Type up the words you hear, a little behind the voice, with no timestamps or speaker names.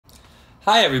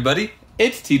Hi everybody,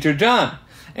 it's Teacher John,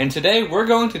 and today we're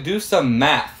going to do some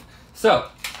math. So,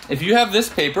 if you have this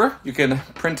paper, you can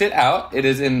print it out. It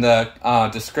is in the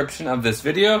description of this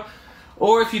video,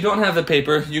 or if you don't have the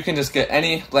paper, you can just get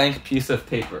any blank piece of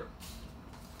paper.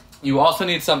 You also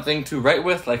need something to write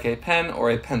with, like a pen or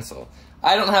a pencil.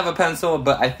 I don't have a pencil,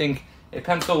 but I think a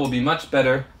pencil will be much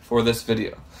better for this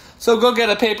video. So go get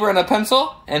a paper and a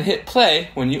pencil, and hit play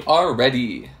when you are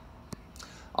ready.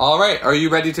 Alright, are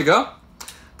you ready to go?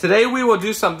 Today we will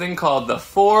do something called the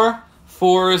 4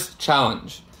 fours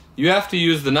challenge. You have to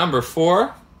use the number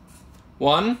 4,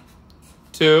 1,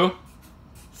 2,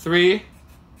 3,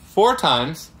 4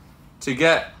 times to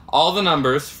get all the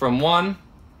numbers from 1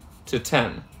 to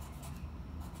 10.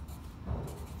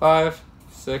 5,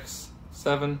 6,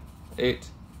 7, 8,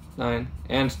 9,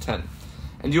 and 10.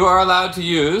 And you are allowed to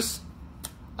use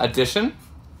addition,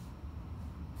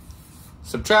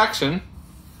 subtraction,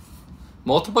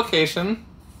 multiplication,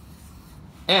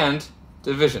 and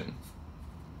division.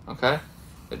 Okay?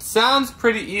 It sounds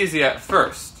pretty easy at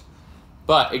first,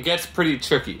 but it gets pretty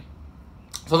tricky.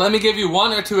 So let me give you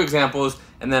 1 or 2 examples,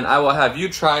 and then I will have you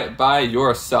try it by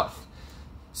yourself.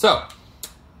 So,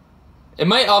 it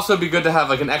might also be good to have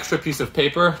like an extra piece of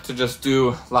paper to just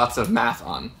do lots of math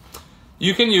on.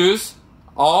 You can use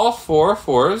all 4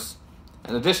 fours,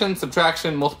 and addition,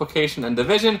 subtraction, multiplication, and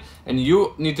division, and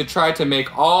you need to try to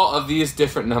make all of these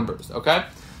different numbers, okay?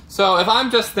 So if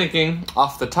I'm just thinking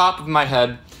off the top of my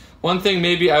head, one thing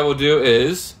maybe I will do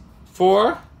is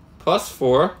 4 plus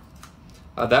 4,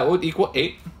 that would equal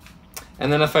 8.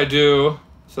 And then if I do,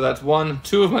 so that's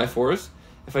 2 of my 4s.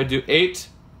 If I do 8,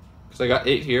 because I got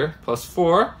 8 here, plus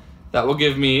 4, that will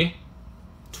give me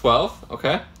 12,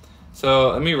 okay? So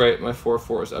let me write my 4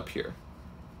 fours up here.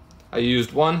 I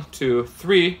used 1, 2,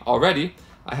 3 already.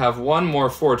 I have 1 more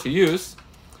 4 to use.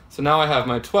 So now I have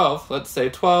my 12. Let's say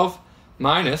 12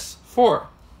 minus 4.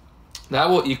 That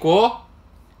will equal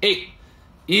 8.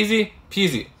 Easy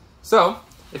peasy. So,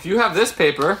 if you have this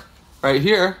paper right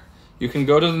here, you can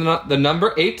go to the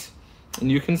number 8,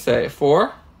 and you can say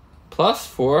 4 plus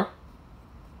 4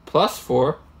 plus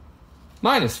 4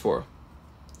 minus 4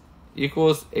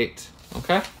 equals 8.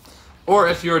 Okay? Or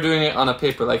if you're doing it on a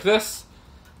paper like this,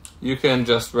 you can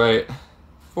just write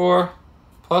 4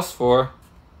 plus 4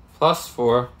 plus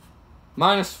 4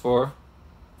 minus 4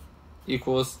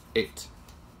 equals 8.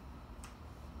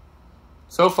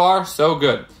 So far, so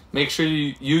good. Make sure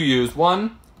you use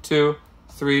 1, 2,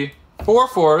 3, 4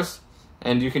 fours,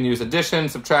 and you can use addition,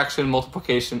 subtraction,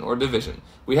 multiplication, or division.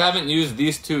 We haven't used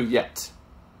these 2 yet.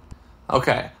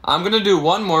 Okay, I'm going to do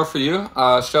one more for you,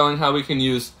 showing how we can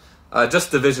use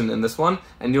just division in this one,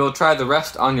 and you will try the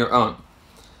rest on your own.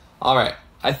 Alright,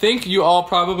 I think you all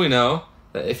probably know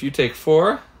that if you take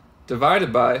 4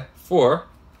 divided by 4,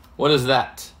 what is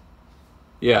that?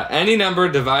 Yeah, any number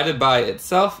divided by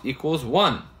itself equals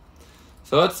 1.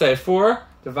 So let's say 4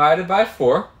 divided by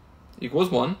 4 equals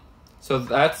 1. So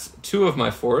that's 2 of my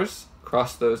 4s.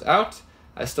 Cross those out.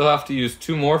 I still have to use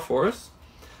 2 more 4s.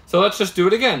 So let's just do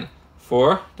it again.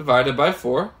 4 divided by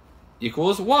 4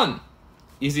 equals 1.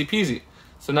 Easy peasy.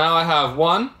 So now I have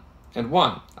 1 and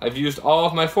 1. I've used all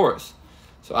of my 4s.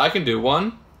 So I can do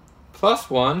 1 plus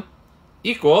 1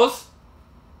 equals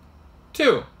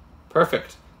 2.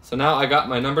 Perfect. So now I got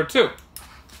my number 2.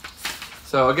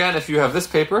 So again, if you have this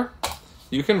paper,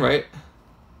 you can write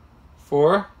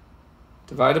 4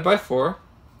 divided by 4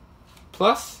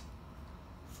 plus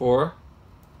 4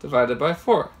 divided by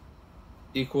 4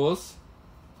 equals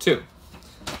 2.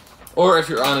 Or if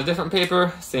you're on a different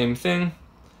paper, same thing.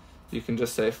 You can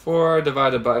just say 4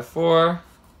 divided by 4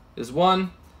 is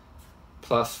 1,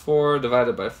 plus 4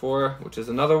 divided by 4, which is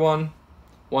another 1.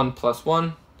 1 plus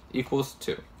 1 equals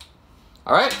 2.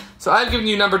 Alright, so I've given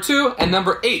you number 2 and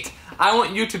number 8. I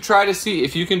want you to try to see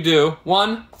if you can do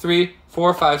 1, 3,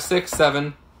 4, 5, 6,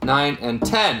 7, 9, and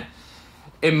 10.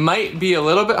 It might be a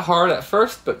little bit hard at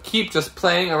first, but keep just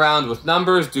playing around with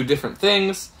numbers, do different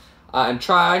things, and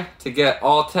try to get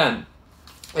all 10.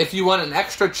 If you want an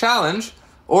extra challenge,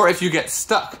 or if you get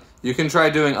stuck, you can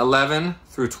try doing 11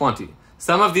 through 20.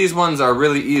 Some of these ones are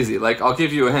really easy. Like, I'll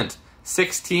give you a hint.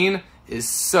 16 is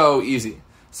so easy.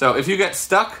 So if you get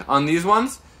stuck on these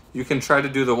ones, you can try to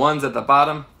do the ones at the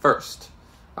bottom first.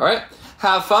 Alright?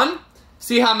 Have fun.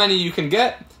 See how many you can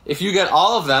get. If you get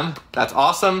all of them, that's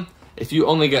awesome. If you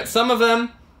only get some of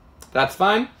them, that's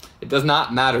fine. It does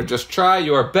not matter. Just try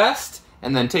your best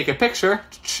and then take a picture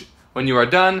when you are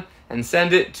done and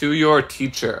send it to your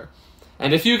teacher.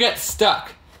 And if you get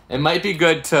stuck, it might be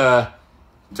good to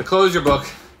close your book,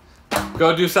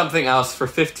 go do something else for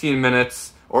 15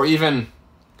 minutes, or even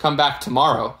come back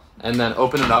tomorrow and then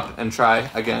open it up and try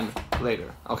again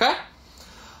later. Okay?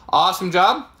 Awesome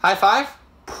job. High five.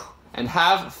 And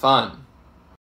have fun.